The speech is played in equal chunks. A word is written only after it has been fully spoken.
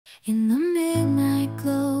In the midnight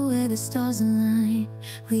glow where the stars align,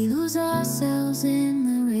 we lose ourselves in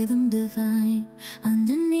the rhythm divine.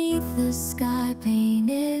 Underneath the sky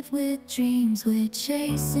painted with dreams, we're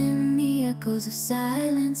chasing the echoes of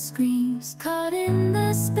silent screams. Caught in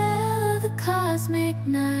the spell of the cosmic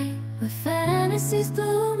night, where fantasies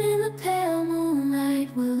bloom in the pale moonlight.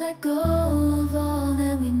 We'll let go of all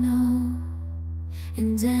that we know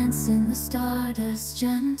and dance in the stardust's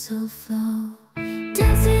gentle flow.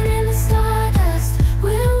 Dancing in the stardust,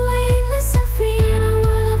 we're weightless and free in a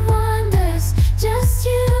world of wonders. Just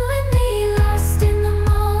you and me, lost in the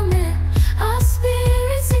moment. Our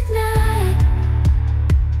spirits ignite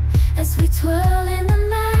as we twirl in the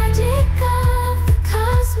magic of the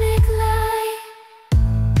cosmic light.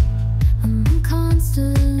 Among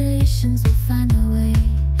constellations we'll find our way.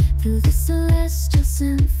 Through the celestial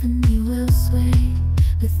symphony we'll sway.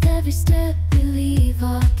 With every step we leave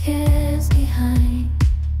our cares behind.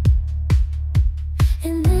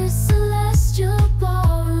 In this celestial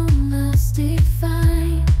ballroom love's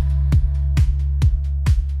defined.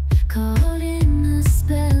 Caught in the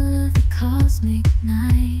spell of the cosmic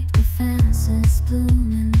night, where fantasies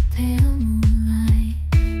bloom in the pale moonlight.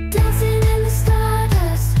 Dancing in the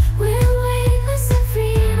stardust, we're weightless and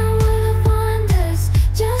free in a world of wonders.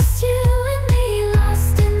 Just you and me,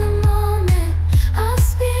 lost in the moment. Our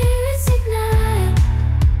spirits ignite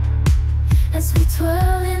as we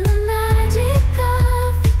twirl in the magic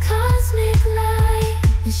of the cosmic light.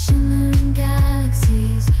 The shimmering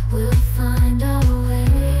galaxies will find our way,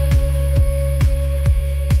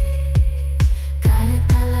 guided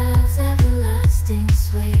by love's everlasting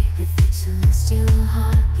sway. With each celestial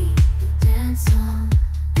heartbeat we dance on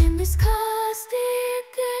in this cosmic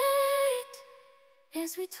gate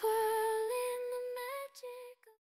as we twirl